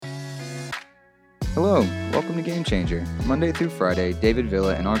Hello, welcome to Game Changer. Monday through Friday, David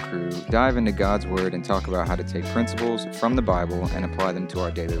Villa and our crew dive into God's Word and talk about how to take principles from the Bible and apply them to our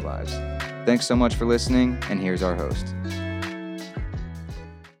daily lives. Thanks so much for listening, and here's our host.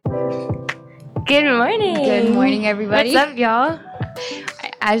 Good morning. Good morning, everybody. What's up, y'all?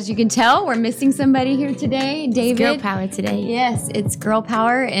 As you can tell, we're missing somebody here today. David. It's girl power today. Yes, it's girl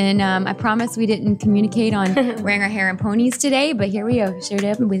power. And I promise we didn't communicate on wearing our hair in ponies today, but here we go. Showed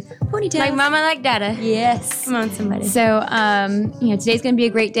up with ponytails. Like mama, like dada. Yes. Come on, somebody. So, today's going to be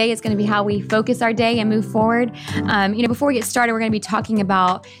a great day. It's going to be how we focus our day and move forward. Before we get started, we're going to be talking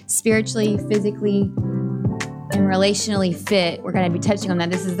about spiritually, physically, and relationally fit. We're going to be touching on that.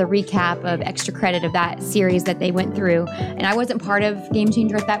 This is the recap of extra credit of that series that they went through. And I wasn't part of Game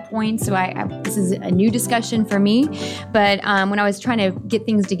Changer at that point, so this is a new discussion for me. But when I was trying to get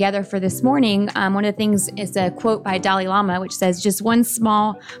things together for this morning, one of the things is a quote by Dalai Lama, which says, just one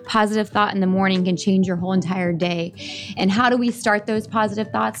small positive thought in the morning can change your whole entire day. And how do we start those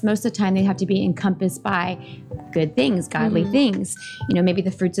positive thoughts? Most of the time, they have to be encompassed by good things, godly things, maybe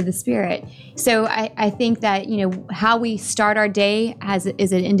the fruits of the Spirit. So I think that, how we start our day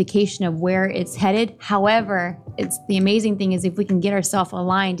is an indication of where it's headed. However, it's the amazing thing is if we can get ourselves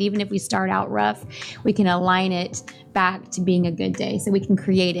aligned, even if we start out rough, we can align it back to being a good day. So we can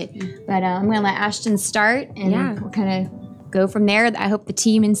create it. But I'm going to let Ashton start and we'll kind of go from there. I hope the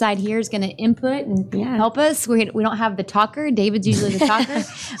team inside here is going to input and help us. We don't have the talker. David's usually the talker.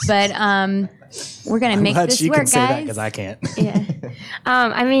 But we're going to make this work, guys. That because I can't.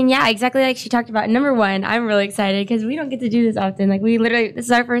 Exactly like she talked about. Number one, I'm really excited because we don't get to do this often. Like this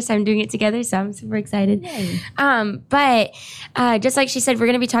is our first time doing it together, so I'm super excited. But just like she said, we're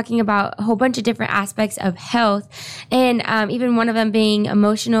going to be talking about a whole bunch of different aspects of health, and even one of them being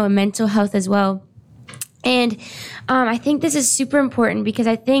emotional and mental health as well. And I think this is super important because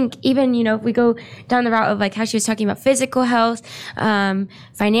I think even, if we go down the route of like how she was talking about physical health,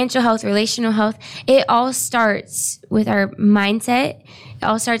 financial health, relational health, it all starts with our mindset. It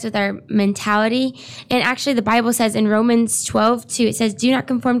all starts with our mentality. And actually the Bible says in Romans 12:2, it says, do not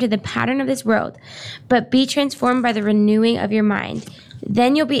conform to the pattern of this world, but be transformed by the renewing of your mind.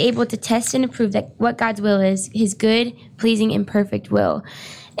 Then you'll be able to test and approve that what God's will is, his good, pleasing, and perfect will.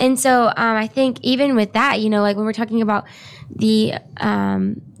 And so I think even with that, like when we're talking about the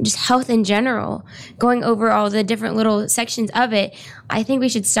just health in general, going over all the different little sections of it, I think we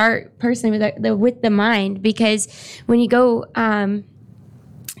should start personally with the mind, because when you go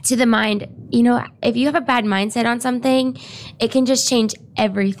to the mind, if you have a bad mindset on something, it can just change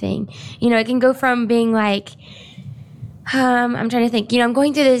everything. It can go from being like, I'm trying to think, I'm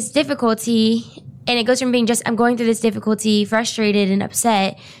going through this difficulty. And it goes from being just, I'm going through this difficulty, frustrated and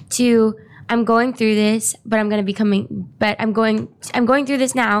upset, to I'm going through this, but I'm going through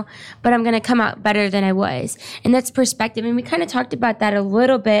this now, but I'm going to come out better than I was. And that's perspective. And we kind of talked about that a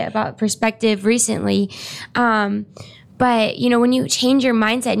little bit, about perspective recently. But, when you change your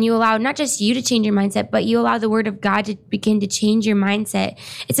mindset and you allow not just you to change your mindset, but you allow the word of God to begin to change your mindset,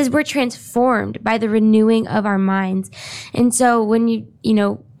 it says we're transformed by the renewing of our minds. And so when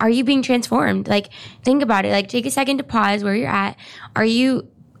are you being transformed? Like, think about it. Like, take a second to pause where you're at. Are you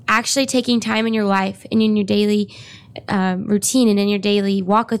actually taking time in your life and in your daily routine and in your daily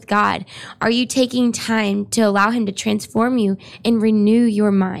walk with God? Are you taking time to allow him to transform you and renew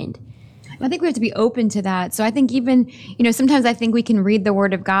your mind? I think we have to be open to that. So I think even, sometimes I think we can read the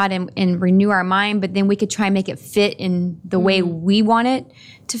word of God and renew our mind, but then we could try and make it fit in the way we want it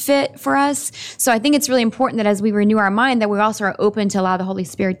to fit for us. So I think it's really important that as we renew our mind, that we also are open to allow the Holy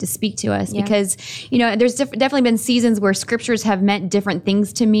Spirit to speak to us. Because, there's definitely been seasons where scriptures have meant different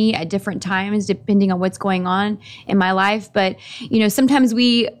things to me at different times, depending on what's going on in my life. But, sometimes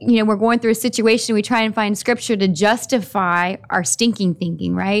we're going through a situation, we try and find scripture to justify our stinking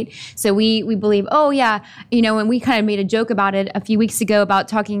thinking, right? So we believe, and we kind of made a joke about it a few weeks ago about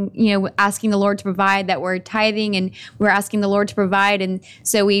talking, asking the Lord to provide, that we're tithing and we're asking the Lord to provide. And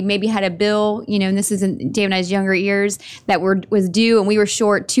so we maybe had a bill, and this is in Dave and I's younger years, that was due, and we were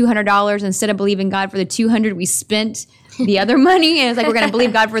short $200. Instead of believing God for the $200, we spent the other money, and it's like we're going to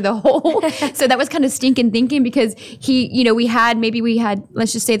believe God for the whole. So that was kind of stinking thinking, because we had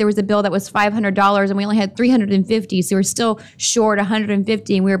let's just say there was a bill that was $500 and we only had $350, so we're still short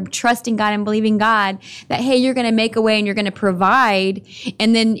 $150, and we were trusting God and believing God that, hey, you're going to make a way and you're going to provide.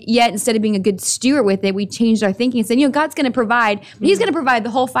 And then yet, instead of being a good steward with it, we changed our thinking and said, God's going to provide, but he's going to provide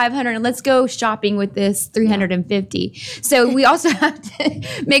the whole $500, and let's go shopping with this $350. So we also have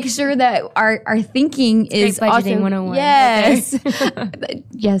to make sure that our thinking is budgeting also 101. Yes.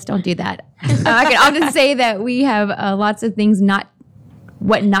 Yes, don't do that. I can often say that we have lots of things not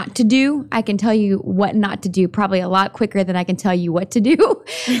what not to do. I can tell you what not to do probably a lot quicker than I can tell you what to do.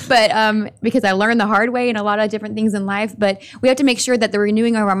 But because I learned the hard way in a lot of different things in life. But we have to make sure that the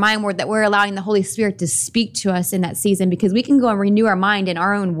renewing of our mind, that we're allowing the Holy Spirit to speak to us in that season, because we can go and renew our mind in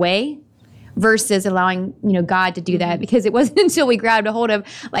our own way versus allowing, God to do that. Because it wasn't until we grabbed a hold of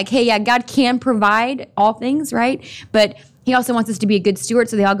like, hey, yeah, God can provide all things, right? But he also wants us to be a good steward,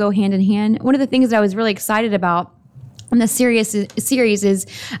 so they all go hand in hand. One of the things that I was really excited about in the series is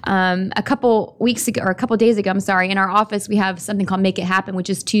a couple days ago, in our office, we have something called Make It Happen, which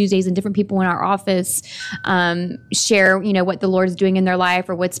is Tuesdays, and different people in our office share, what the Lord's doing in their life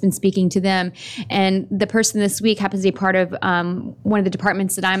or what's been speaking to them. And the person this week happens to be part of one of the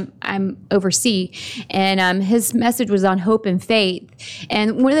departments that I'm oversee. And his message was on hope and faith.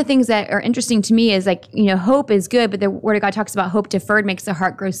 And one of the things that are interesting to me is hope is good, but the Word of God talks about hope deferred makes the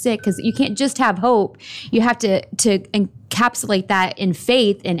heart grow sick, because you can't just have hope. You have to encapsulate that in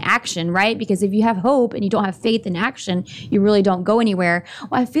faith and action, right? Because if you have hope and you don't have faith in action, you really don't go anywhere.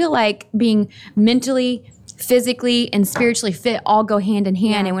 Well, I feel like being mentally, physically, and spiritually fit all go hand in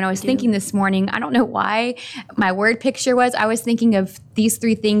hand. And when I was thinking this morning, I don't know why my word picture I was thinking of these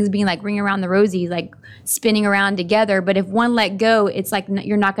three things being like Ring Around the Rosie, like spinning around together. But if one let go, it's like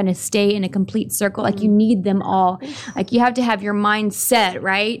you're not going to stay in a complete circle. Like you need them all. Like you have to have your mind set,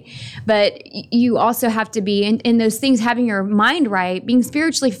 right? But you also have to be in those things, having your mind right, being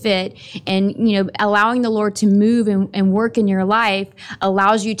spiritually fit, and allowing the Lord to move and work in your life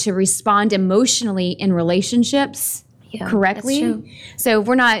allows you to respond emotionally in relationships correctly. That's true. So if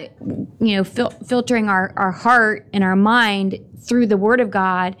we're not, filtering our heart and our mind through the Word of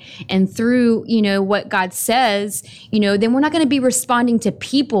God and through, what God says, then we're not going to be responding to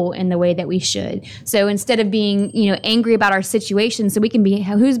people in the way that we should. So instead of being, angry about our situation, so we can be,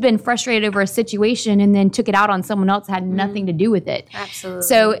 who's been frustrated over a situation and then took it out on someone else, had nothing to do with it. Absolutely.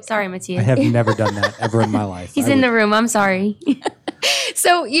 So sorry, Matthias. I have never done that ever in my life. He's in the room. I'm sorry.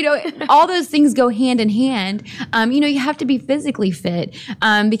 So, all those things go hand in hand. You have to be physically fit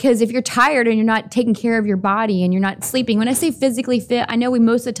because if you're tired and you're not taking care of your body and you're not sleeping, when I say physically fit, I know we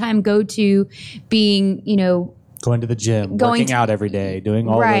most of the time go to being, going to the gym, working out every day, doing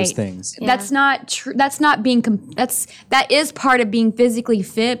all those things. Yeah. That's not true. That's not being. That is part of being physically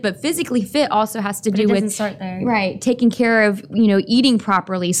fit, but physically fit also has to do with start there. Right, taking care of eating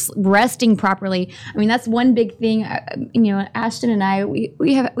properly, resting properly. I mean, that's one big thing. Ashton and I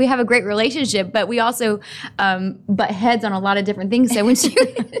we have a great relationship, but we also butt heads on a lot of different things. So when she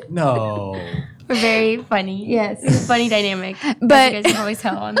No. We're very funny. Yes. It's a funny dynamic. But you guys can always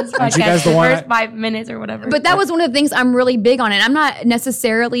tell on this Aren't you podcast, guys the the one- first 5 minutes or whatever. But that was one of the things I'm really big on. And I'm not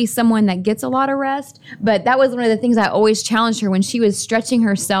necessarily someone that gets a lot of rest, but that was one of the things I always challenged her when she was stretching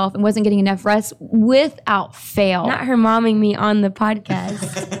herself and wasn't getting enough rest without fail. Not her momming me on the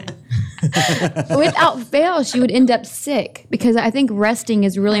podcast. Without fail, she would end up sick because I think resting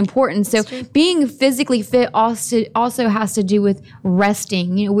is really important. So being physically fit also has to do with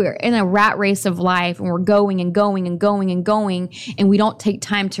resting. We're in a rat race of life and we're going and going and going and going, and we don't take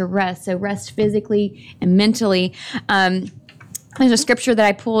time to rest. So rest physically and mentally. There's a scripture that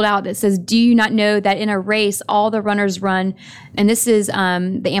I pulled out that says, "Do you not know that in a race all the runners run?" And this is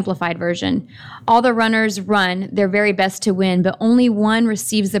the Amplified version. "All the runners run their very best to win, but only one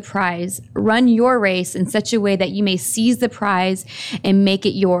receives the prize. Run your race in such a way that you may seize the prize and make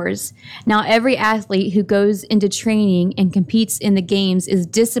it yours. Now every athlete who goes into training and competes in the games is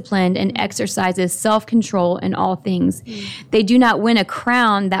disciplined and exercises self-control in all things. They do not win a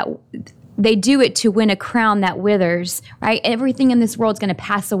crown that... They do it to win a crown that withers," right? Everything in this world is going to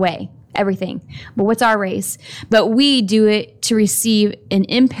pass away. Everything. But what's our race? "But we do it to receive an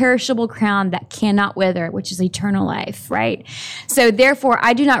imperishable crown that cannot wither," which is eternal life, right? So therefore,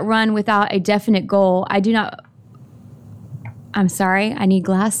 I do not run without a definite goal. I'm sorry, I need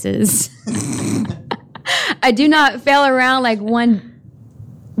glasses. I do not fail around like one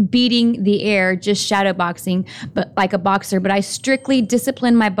beating the air, just shadow boxing, but like a boxer. But I strictly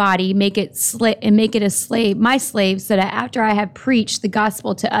discipline my body, make it a slave, my slave, so that after I have preached the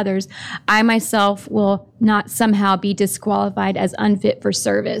gospel to others, I myself will not somehow be disqualified as unfit for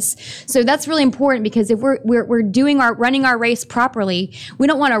service. So that's really important, because if we're running our race properly, we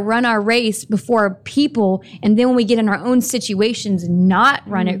don't want to run our race before people, and then when we get in our own situations, not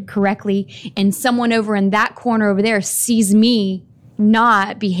run it correctly, and someone over in that corner over there sees me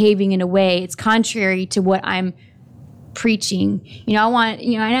not behaving in a way it's contrary to what I'm preaching. I want,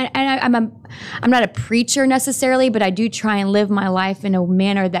 I'm not a preacher necessarily, but I do try and live my life in a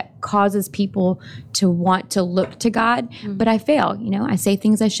manner that causes people to want to look to God. But I fail. I say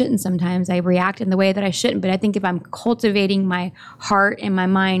things I shouldn't sometimes. I react in the way that I shouldn't. But I think if I'm cultivating my heart and my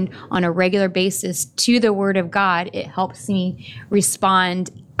mind on a regular basis to the Word of God, it helps me respond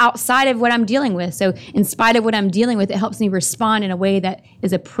outside of what I'm dealing with. So in spite of what I'm dealing with, it helps me respond in a way that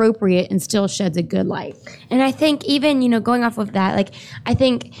is appropriate and still sheds a good light. And I think even, going off of that, like, I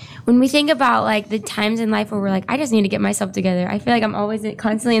think when we think about like the times in life where we're like, I just need to get myself together. I feel like I'm always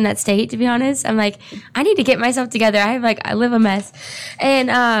constantly in that state, to be honest. I'm like, I need to get myself together. I live a mess. And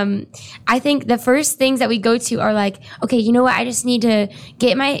I think the first things that we go to are like, okay, you know what? I just need to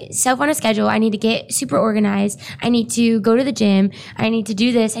get myself on a schedule. I need to get super organized. I need to go to the gym. I need to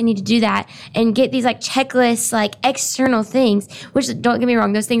do this. I need to do that, and get these like checklists, like external things, which, don't get me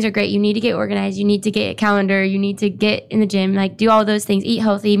wrong, those things are great. You need to get organized. You need to get a calendar. You need to get in the gym, like do all those things, eat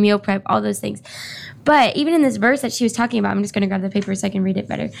healthy, meal prep, all those things. But even in this verse that she was talking about, I'm just going to grab the paper so I can read it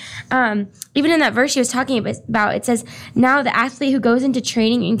better. Even in that verse she was talking about, it says, now the athlete who goes into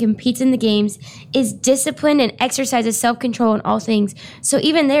training and competes in the games is disciplined and exercises self-control in all things. So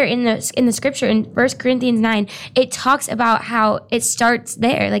even there in the scripture in 1 Corinthians 9, it talks about how it starts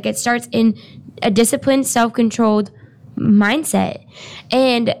there. Like, it starts in a disciplined, self-controlled mindset.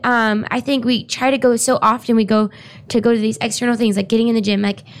 And I think we try to go so often, we go to these external things, like getting in the gym,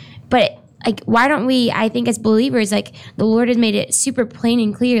 but why don't we, I think as believers, like, the Lord has made it super plain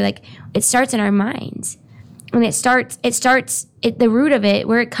and clear, like, it starts in our minds. And the root of it,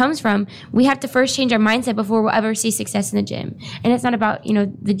 where it comes from, we have to first change our mindset before we'll ever see success in the gym. And it's not about,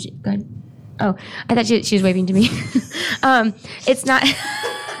 go ahead. Oh, I thought she was waving to me. It's not...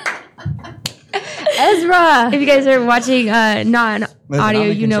 Ezra! If you guys are watching not on audio,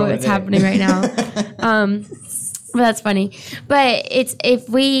 you know what's happening right now. Well, that's funny. But it's, if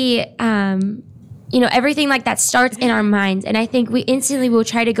we, everything like that starts in our minds. And I think we instantly will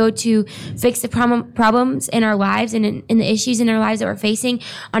try to go to fix the problems in our lives and in the issues in our lives that we're facing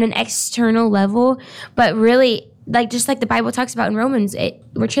on an external level. But really, just like the Bible talks about in Romans,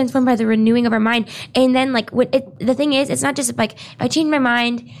 we're transformed by the renewing of our mind. And then the thing is, it's not just like, if I change my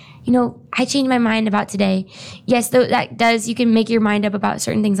mind, I changed my mind about today. Yes, that does, you can make your mind up about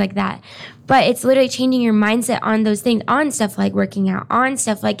certain things like that. But it's literally changing your mindset on those things, on stuff like working out, on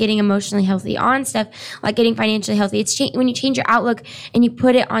stuff like getting emotionally healthy, on stuff like getting financially healthy. It's when you change your outlook and you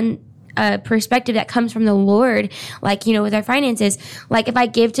put it on a perspective that comes from the Lord, with our finances. Like, if I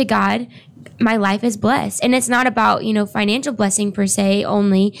give to God, my life is blessed. And it's not about, financial blessing per se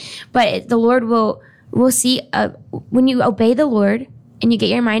only, but the Lord will see, when you obey the Lord, and you get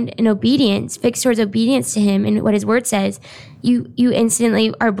your mind in obedience, fixed towards obedience to Him and what His Word says, you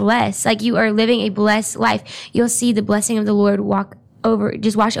instantly are blessed. Like, you are living a blessed life. You'll see the blessing of the Lord wash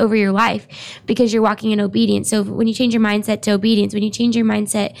over your life, because you're walking in obedience. So when you change your mindset to obedience, when you change your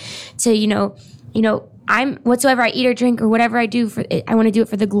mindset to, whatsoever I eat or drink or whatever I do, I want to do it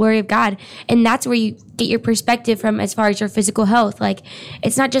for the glory of God. And that's where you get your perspective from as far as your physical health. Like,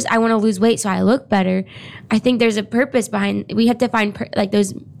 it's not just I want to lose weight so I look better. I think there's a purpose behind. We have to find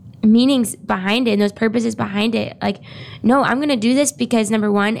those meanings behind it and those purposes behind it. Like, no, I'm going to do this because,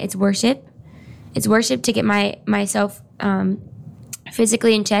 number one, it's worship. It's worship to get myself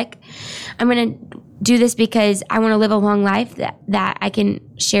physically in check. I'm going to do this because I want to live a long life that I can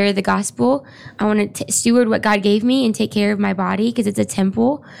share the gospel. I want to steward what God gave me and take care of my body, because it's a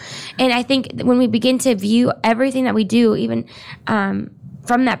temple. And I think when we begin to view everything that we do, even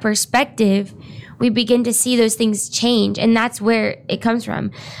from that perspective, we begin to see those things change. And that's where it comes from.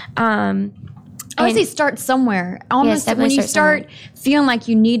 I would say start somewhere. Almost when you start feeling like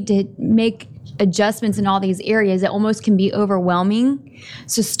you need to make adjustments in all these areas, it almost can be overwhelming.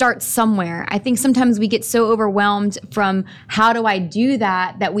 So start somewhere. I think sometimes we get so overwhelmed from how do I do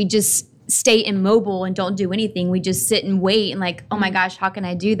that we just stay immobile and don't do anything. We just sit and wait and like, oh my gosh, how can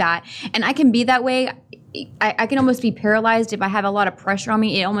I do that? And I can be that way. I can almost be paralyzed if I have a lot of pressure on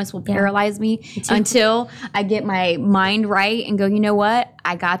me. It almost will paralyze me until I get my mind right and go, you know what?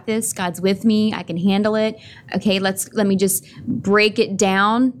 I got this. God's with me. I can handle it. Okay, let me just break it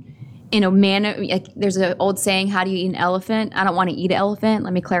down in a manner. Like, there's an old saying, how do you eat an elephant? I don't want to eat an elephant.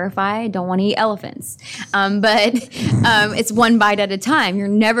 Let me clarify. I don't want to eat elephants. But it's one bite at a time. You're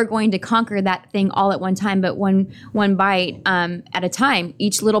never going to conquer that thing all at one time, but one bite at a time.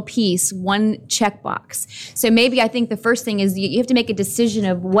 Each little piece, one checkbox. So maybe I think the first thing is you have to make a decision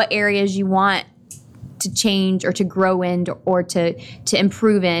of what areas you want change or to grow in or to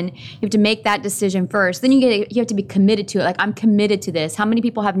improve in. You have to make that decision first. Then you have to be committed to it. Like, I'm committed to this. How many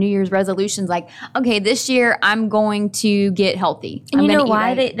people have New Year's resolutions like, okay, this year I'm going to get healthy? And you know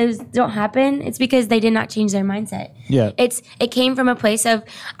why those don't happen? It's because they did not change their mindset. Yeah. It came from a place of,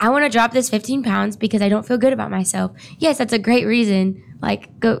 I want to drop this 15 pounds because I don't feel good about myself. Yes, that's a great reason.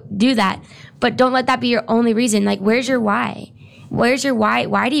 Like, go do that. But don't let that be your only reason. Like, where's your why? Where's your why?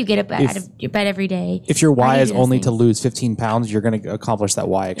 Why do you get up out of your bed every day? If your why is only to lose 15 pounds, you're going to accomplish that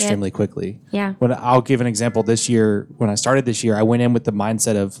why extremely quickly. Yeah. I'll give an example. This year, when I started this year, I went in with the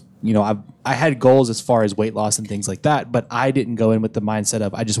mindset of, I had goals as far as weight loss and things like that, but I didn't go in with the mindset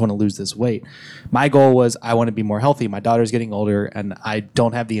of, I just want to lose this weight. My goal was, I want to be more healthy. My daughter's getting older, and I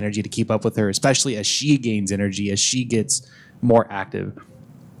don't have the energy to keep up with her, especially as she gains energy, as she gets more active.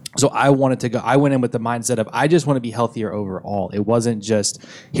 So I went in with the mindset of, I just want to be healthier overall. It wasn't just,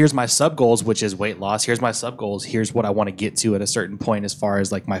 here's my sub goals, which is weight loss. Here's my sub goals. Here's what I want to get to at a certain point as far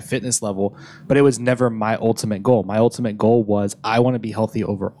as like my fitness level. But it was never my ultimate goal. My ultimate goal was, I want to be healthy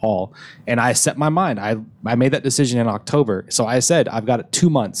overall. And I set my mind. I made that decision in October. So I said, I've got 2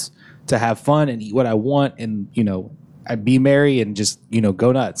 months to have fun and eat what I want and, I'd be merry and just,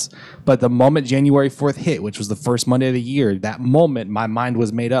 go nuts. But the moment January 4th hit, which was the first Monday of the year, that moment, my mind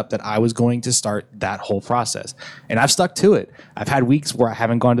was made up that I was going to start that whole process. And I've stuck to it. I've had weeks where I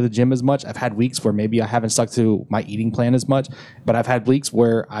haven't gone to the gym as much. I've had weeks where maybe I haven't stuck to my eating plan as much. But I've had weeks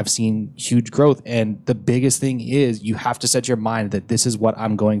where I've seen huge growth. And the biggest thing is, you have to set your mind that this is what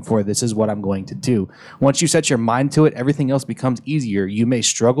I'm going for. This is what I'm going to do. Once you set your mind to it, everything else becomes easier. You may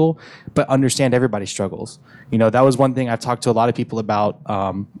struggle, but understand everybody struggles. That was one thing I've talked to a lot of people about.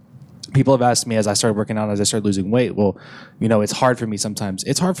 People have asked me as I started working out, as I started losing weight, well, it's hard for me sometimes.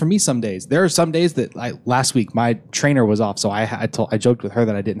 It's hard for me some days. There are some days that, last week, my trainer was off. So I joked with her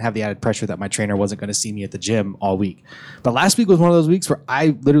that I didn't have the added pressure that my trainer wasn't going to see me at the gym all week. But last week was one of those weeks where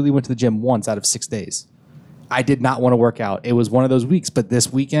I literally went to the gym once out of 6 days. I did not want to work out. It was one of those weeks. But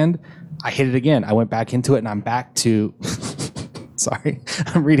this weekend, I hit it again. I went back into it, and I'm back to... Sorry,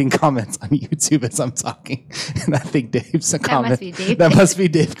 I'm reading comments on YouTube as I'm talking, and I think Dave's a comment. That must be Dave. That must be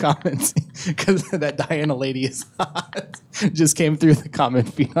Dave commenting, because that Diana lady is hot. Just came through the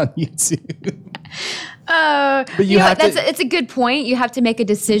comment feed on YouTube. But it's a good point. You have to make a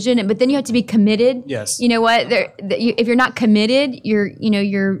decision, but then you have to be committed. Yes. You know what? If you're not committed,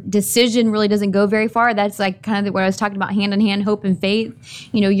 your decision really doesn't go very far. That's like kind of what I was talking about, hand in hand, hope and faith.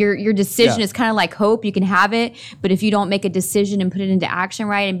 Your decision is kind of like hope. You can have it, but if you don't make a decision and put it into action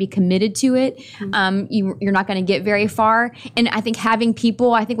right and be committed to it, you're not going to get very far. And I think having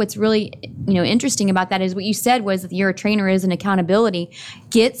people, I think what's really interesting about that is what you said was that you're a trainer is an accountability.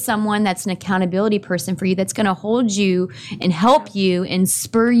 Get someone that's an accountability person for you that's going to hold you and help you and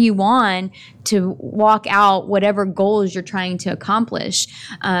spur you on to walk out whatever goals you're trying to accomplish.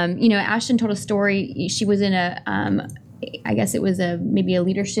 Ashton told a story. She was in I guess it was maybe a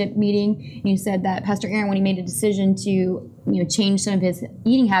leadership meeting. And you said that Pastor Aaron, when he made a decision to change some of his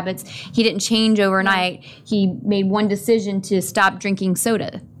eating habits, he didn't change overnight. He made one decision to stop drinking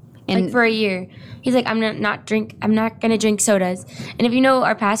soda. And for a year, he's like, I'm not gonna drink sodas. And if you know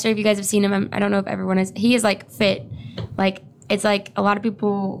our pastor, if you guys have seen him, I don't know if everyone is. He is like fit, like it's like a lot of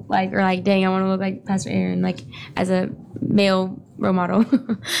people like are like, dang, I want to look like Pastor Aaron, like as a male role model.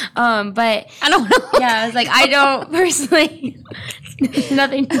 But I don't know. Yeah, I was like, I don't personally,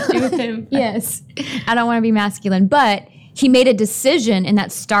 nothing to do with him. Yes, I don't want to be masculine, but he made a decision and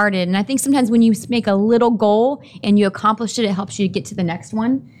that started. And I think sometimes when you make a little goal and you accomplish it, it helps you to get to the next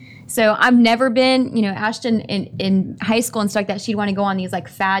one. So I've never been, Ashton in high school and stuff like that, she'd want to go on these like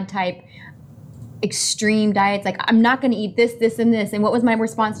fad type extreme diets. Like, I'm not going to eat this, this, and this. And what was my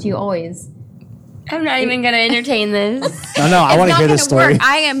response to you always? I'm not even going to entertain this. No, I want to hear this story.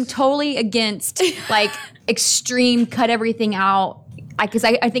 I am totally against like extreme cut everything out. Because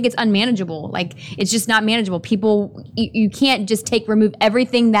I think it's unmanageable. Like, it's just not manageable. People, you can't just remove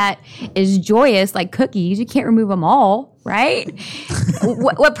everything that is joyous, like cookies. You can't remove them all, right?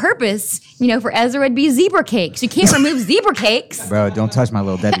 what purpose? For Ezra it'd be zebra cakes. You can't remove zebra cakes. Bro, don't touch my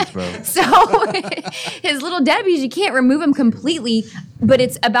little Debbie's, bro. So his little Debbie's, you can't remove them completely. But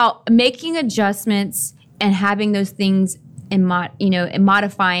it's about making adjustments and having those things and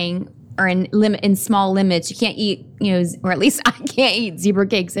modifying are in small limits. You can't eat, or at least I can't eat zebra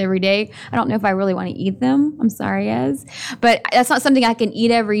cakes every day. I don't know if I really want to eat them. I'm sorry, Ez, but that's not something I can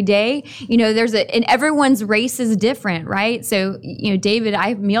eat every day. And everyone's race is different, right? So, David,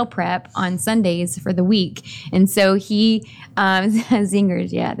 I meal prep on Sundays for the week. And so he,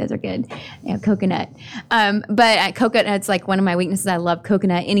 zingers, yeah, those are good. Yeah, coconut. But coconut's like one of my weaknesses. I love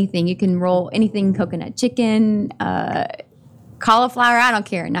coconut, anything. You can roll anything, coconut chicken, cauliflower, I don't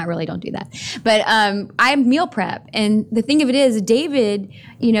care. Not really, don't do that. But I meal prep. And the thing of it is, David,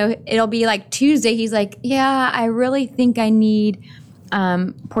 it'll be like Tuesday. He's like, yeah, I really think I need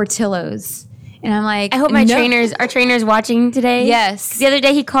Portillo's. And I'm like, I hope our trainer's watching today. Yes. The other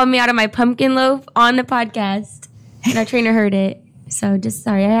day he called me out on my pumpkin loaf on the podcast. And our trainer heard it. So just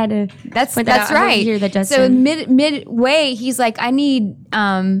sorry, I had to That's point that out. right. I hear that, Justin. So midway, he's like, I need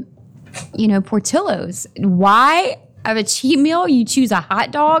Portillo's. Why? I have a cheat meal. You choose a hot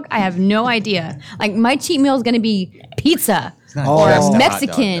dog. I have no idea. Like my cheat meal is going to be pizza or just a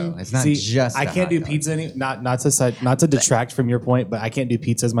Mexican. hot dog, it's not See, just. I can't do pizza not to detract from your point, but I can't do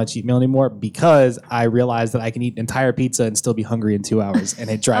pizza as my cheat meal anymore because I realized that I can eat an entire pizza and still be hungry in 2 hours, and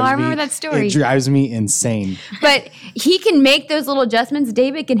it drives I remember that story. It drives me insane. But he can make those little adjustments.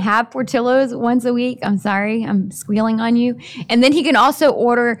 David can have Portillo's once a week. I'm sorry, I'm squealing on you. And then he can also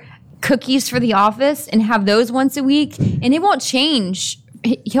order cookies for the office and have those once a week, and it won't change.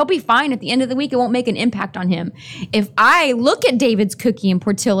 He'll be fine at the end of the week. It won't make an impact on him. If I look at David's cookie and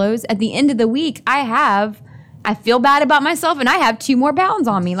Portillo's at the end of the week, I feel bad about myself and I have 2 more pounds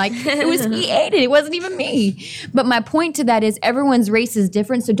on me. Like he ate it. It wasn't even me. But my point to that is everyone's race is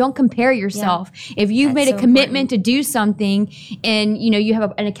different. So don't compare yourself. Yeah. If you've made a commitment to do something and you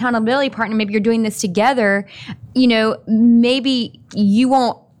have an accountability partner, maybe you're doing this together,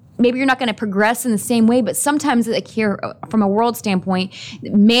 maybe you're not going to progress in the same way, but sometimes like here from a world standpoint,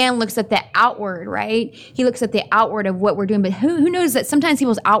 man looks at the outward, right? He looks at the outward of what we're doing, but who knows that sometimes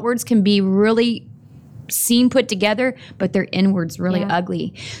people's outwards can be really seem put together, but their inwards really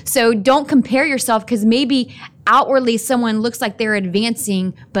ugly. So don't compare yourself because maybe outwardly someone looks like they're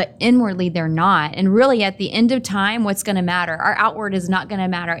advancing, but inwardly they're not. And really at the end of time, what's going to matter? Our outward is not going to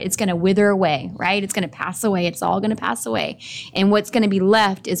matter. It's going to wither away, right? It's going to pass away. It's all going to pass away. And what's going to be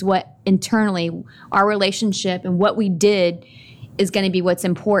left is what internally our relationship and what we did is going to be what's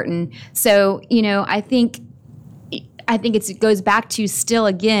important. So, I think it goes back to still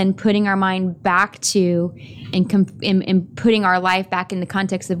again putting our mind back to and putting our life back in the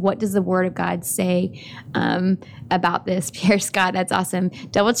context of what does the Word of God say about this. Pierre Scott, that's awesome.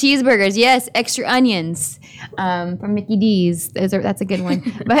 Double cheeseburgers, yes. Extra onions from Mickey D's. That's a good one.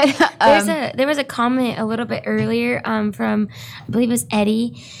 But there was a comment a little bit earlier from I believe it was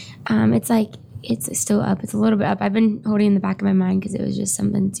Eddie. It's still up. It's a little bit up. I've been holding in the back of my mind because it was just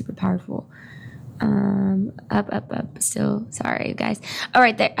something super powerful. Up. Still, sorry, guys. All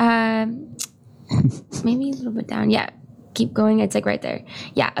right, there. Maybe a little bit down. Yeah, keep going. It's like right there.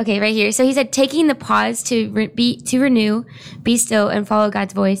 Yeah. Okay, right here. So he said, taking the pause to renew, be still, and follow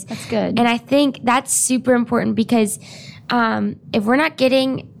God's voice. That's good. And I think that's super important because if we're not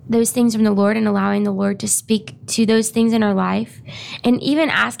getting those things from the Lord and allowing the Lord to speak to those things in our life, and even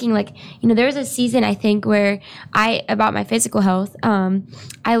asking, there was a season I think where about my physical health,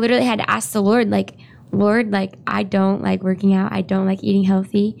 I literally had to ask the Lord, Lord, I don't like working out. I don't like eating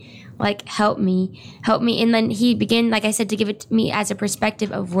healthy. Help me. And then he began, like I said, to give it to me as a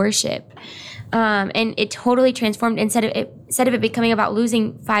perspective of worship. And it totally transformed. Instead of it becoming about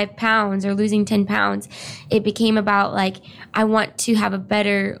losing 5 pounds or losing 10 pounds, it became about I want to live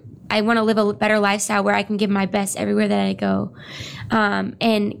a better lifestyle where I can give my best everywhere that I go,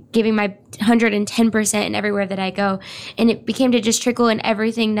 and giving my 110% in everywhere that I go. And it became to just trickle in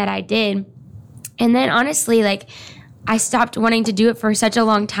everything that I did. And then honestly, I stopped wanting to do it for such a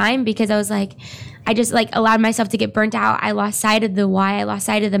long time because I was I just allowed myself to get burnt out. I lost sight of the why. I lost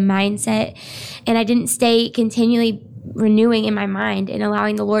sight of the mindset, and I didn't stay continually renewing in my mind and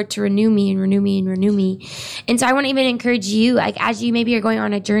allowing the Lord to renew me. And so I want to even encourage you, as you maybe are going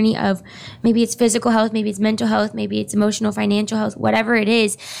on a journey of maybe it's physical health, maybe it's mental health, maybe it's emotional, financial health, whatever it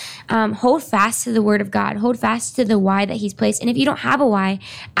is, hold fast to the Word of God. Hold fast to the why that He's placed. And if you don't have a why,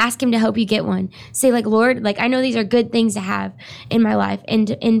 ask Him to help you get one. Say Lord, I know these are good things to have in my life and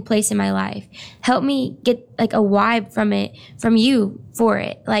in place in my life. Help me get a why from you for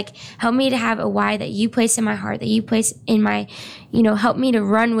it. Help me to have a why that you place in my heart, that you place in my, help me to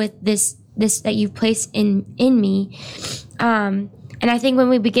run with this that you've placed in me. And I think when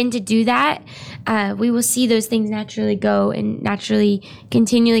we begin to do that, we will see those things naturally go and naturally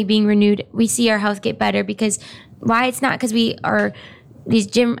continually being renewed. We see our health get better because why? It's not because we are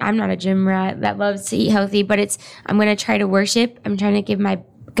I'm not a gym rat that loves to eat healthy, but I'm going to try to worship. I'm trying to give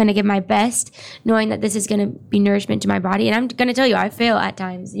my best, knowing that this is going to be nourishment to my body. And I'm going to tell you, I fail at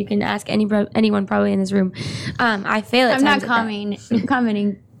times. You can ask anyone probably in this room. I fail at I'm times. not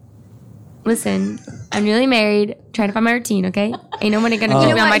commenting. Listen, I'm newly married, trying to find my routine, okay? Ain't nobody going to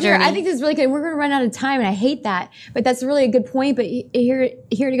keep me on my journey. I think this is really good. We're going to run out of time, and I hate that. But that's really a good point. But here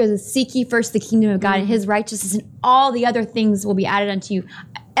it goes. Seek ye first the kingdom of God and his righteousness, and all the other things will be added unto you.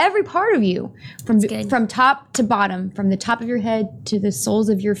 Every part of you, from top to bottom, from the top of your head to the soles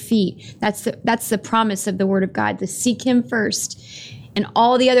of your feet. That's the promise of the word of God, to seek him first, and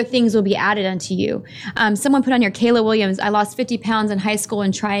all the other things will be added unto you. Someone put on here, Kayla Williams, I lost 50 pounds in high school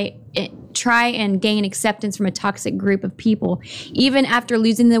and try and gain acceptance from a toxic group of people. Even after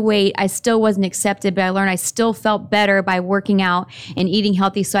losing the weight, I still wasn't accepted, but I learned I still felt better by working out and eating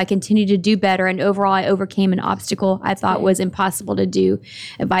healthy, so I continued to do better, and overall I overcame an obstacle I thought was impossible to do.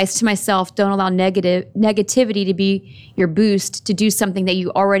 Advice to myself, don't allow negativity to be your boost to do something that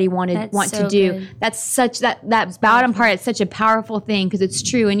you already want to do. Good. That's such that bottom part, it's such a powerful thing because it's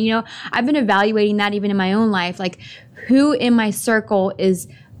true. And I've been evaluating that even in my own life, like who in my circle is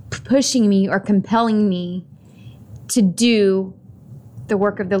pushing me or compelling me to do the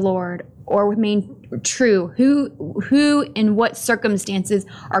work of the Lord or remain true. Who in what circumstances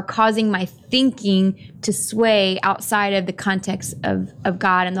are causing my thinking to sway outside of the context of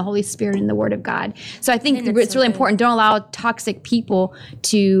God and the Holy Spirit and the Word of God. So I think it's really important. Don't allow toxic people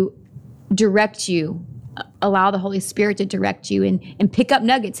to direct you. Allow the Holy Spirit to direct you and pick up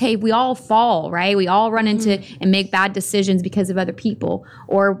nuggets. Hey, we all fall, right? We all run into and make bad decisions because of other people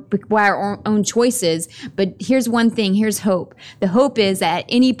or by our own choices. But here's one thing, here's hope. The hope is that at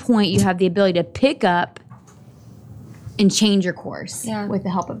any point you have the ability to pick up and change your course with the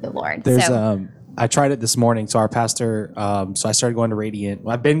help of the Lord. I tried it this morning. So our pastor, so I started going to Radiant.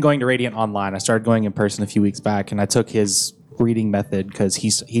 Well, I've been going to Radiant online. I started going in person a few weeks back, and I took his reading method because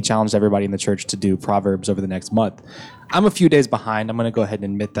he challenged everybody in the church to do Proverbs over the next month. I'm a few days behind. I'm going to go ahead and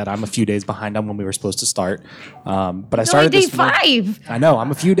admit that I'm a few days behind on when we were supposed to start. But I started only day 5. I know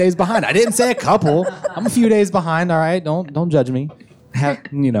I'm a few days behind. I didn't say a couple. I'm a few days behind. All right, don't judge me.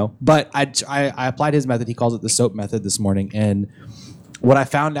 But I applied his method. He calls it the SOAP method this morning, and what I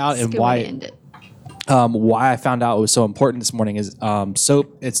found out and why I found out it was so important this morning is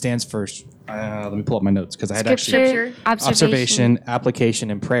SOAP. It stands for. Let me pull up my notes because I had Scripture, observation, application,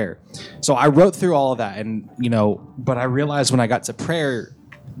 and prayer. So I wrote through all of that, and but I realized when I got to prayer,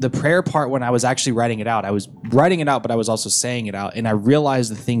 the prayer part, when I was actually writing it out, but I was also saying it out, and I realized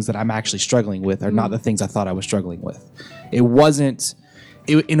the things that I'm actually struggling with are not the things I thought I was struggling with. It wasn't.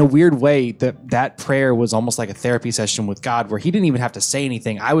 In a weird way, that prayer was almost like a therapy session with God, where he didn't even have to say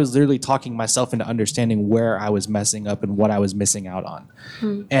anything. I was literally talking myself into understanding where I was messing up and what I was missing out on.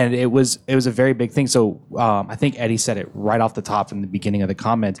 And it was a very big thing. So I think Eddie said it right off the top in the beginning of the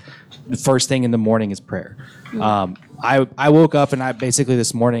comment. The first thing in the morning is prayer. I woke up, and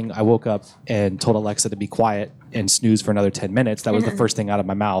this morning I woke up and told Alexa to be quiet and snooze for another 10 minutes. That was the first thing out of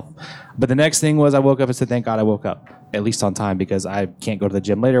my mouth. But the next thing was I woke up and said, thank God I woke up, at least on time, because I can't go to the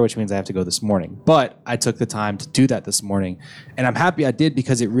gym later, which means I have to go this morning. But I took the time to do that this morning. And I'm happy I did,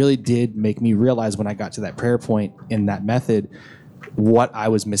 because it really did make me realize when I got to that prayer point in that method what I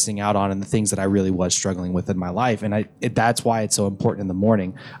was missing out on and the things that I really was struggling with in my life. And that's why it's so important in the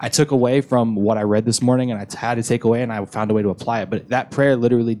morning. I took away from what I read this morning, and I had to take away, and I found a way to apply it. But that prayer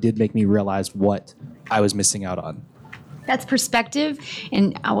literally did make me realize what I was missing out on. That's perspective,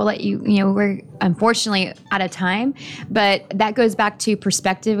 and I will let you, we're unfortunately out of time, but that goes back to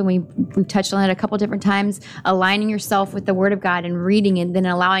perspective, and we've touched on it a couple different times, aligning yourself with the Word of God and reading it, then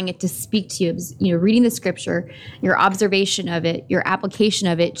allowing it to speak to you. Reading the Scripture, your observation of it, your application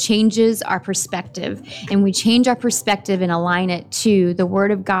of it changes our perspective, and we change our perspective and align it to the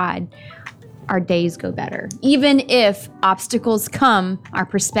Word of God. Our days go better. Even if obstacles come, our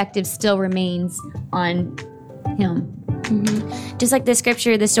perspective still remains on Him. Just like the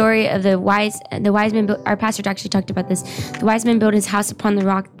scripture, the story of the wise man. Our pastor actually talked about this. The wise man built his house upon the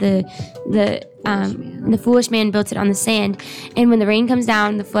rock. The foolish man built it on the sand. And when the rain comes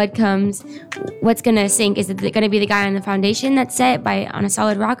down, the flood comes. What's going to sink? Is it going to be the guy on the foundation that's set on a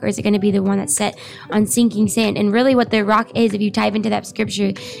solid rock, or is it going to be the one that's set on sinking sand? And really, what the rock is, if you dive into that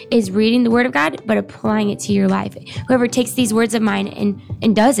scripture, is reading the Word of God, but applying it to your life. Whoever takes these words of mine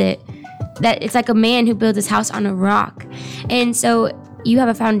and does it. That it's like a man who builds his house on a rock. And so you have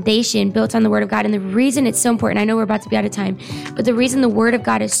a foundation built on the Word of God. And the reason it's so important, I know we're about to be out of time, but the reason the Word of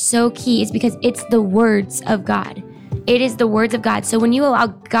God is so key is because it's the words of God. It is the words of God. So when you allow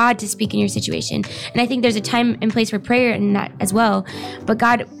God to speak in your situation, and I think there's a time and place for prayer in that as well, but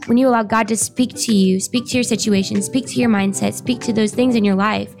God, when you allow God to speak to you, speak to your situation, speak to your mindset, speak to those things in your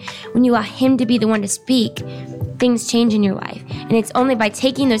life, when you allow him to be the one to speak, things change in your life. And it's only by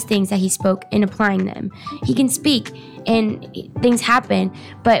taking those things that he spoke and applying them. He can speak and things happen,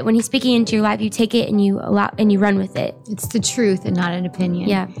 but when he's speaking into your life, you take it and you run with it. It's the truth and not an opinion.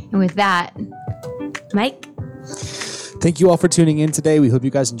 Yeah. And with that, Mike? Thank you all for tuning in today. We hope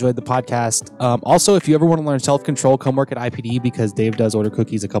you guys enjoyed the podcast. Also, if you ever want to learn self-control, come work at IPD because Dave does order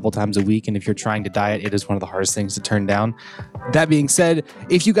cookies a couple times a week. And if you're trying to diet, it is one of the hardest things to turn down. That being said,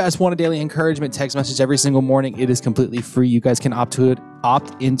 if you guys want a daily encouragement text message every single morning, it is completely free. You guys can opt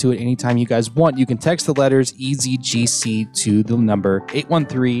into it anytime you guys want. You can text the letters EZGC to the number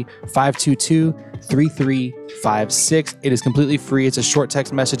 813-522-3356. It is completely free. It's a short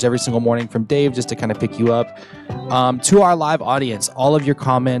text message every single morning from Dave just to kind of pick you up. To our live audience, all of your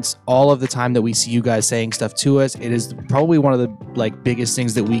comments, all of the time that we see you guys saying stuff to us, it is probably one of the biggest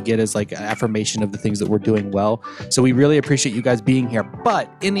things that we get is affirmation of the things that we're doing well. So we really appreciate you guys being here.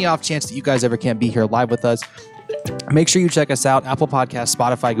 But in the off chance that you guys ever can't be here live with us, make sure you check us out. Apple Podcasts,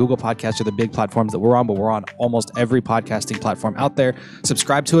 Spotify, Google Podcasts are the big platforms that we're on, but we're on almost every podcasting platform out there.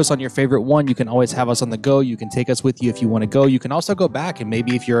 Subscribe to us on your favorite one. You can always have us on the go. You can take us with you if you want to go. You can also go back, and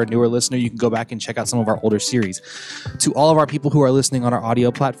maybe if you're a newer listener, you can go back and check out some of our older series. To all of our people who are listening on our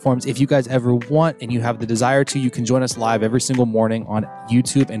audio platforms, if you guys ever want and you have the desire to, you can join us live every single morning on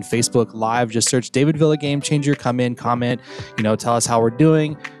YouTube and Facebook Live. Just search David Villa Game Changer. Come in, comment, tell us how we're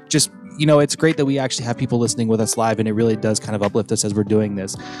doing. Just it's great that we actually have people listening with us live, and it really does kind of uplift us as we're doing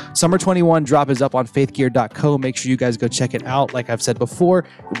this. Summer 21 drop is up on faithgear.co. Make sure you guys go check it out. Like I've said before,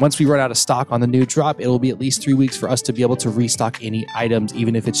 once we run out of stock on the new drop, it will be at least 3 weeks for us to be able to restock any items,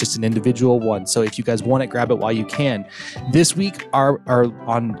 even if it's just an individual one. So if you guys want it, grab it while you can. This week,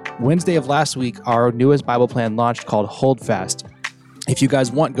 on Wednesday of last week, our newest Bible plan launched called Hold Fast. If you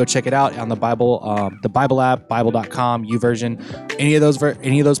guys want, go check it out on the Bible app, Bible.com, YouVersion, any of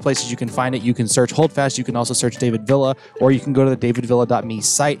those places you can find it. You can search Hold Fast. You can also search David Villa, or you can go to the davidvilla.me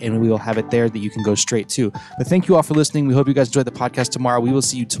site, and we will have it there that you can go straight to. But thank you all for listening. We hope you guys enjoyed the podcast tomorrow. We will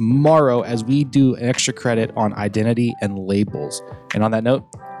see you tomorrow as we do an extra credit on identity and labels. And on that note,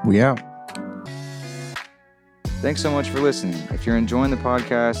 we out. Thanks so much for listening. If you're enjoying the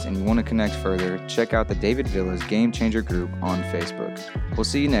podcast and you want to connect further, check out the David Villa's Game Changer group on Facebook. We'll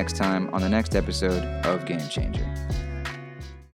see you next time on the next episode of Game Changer.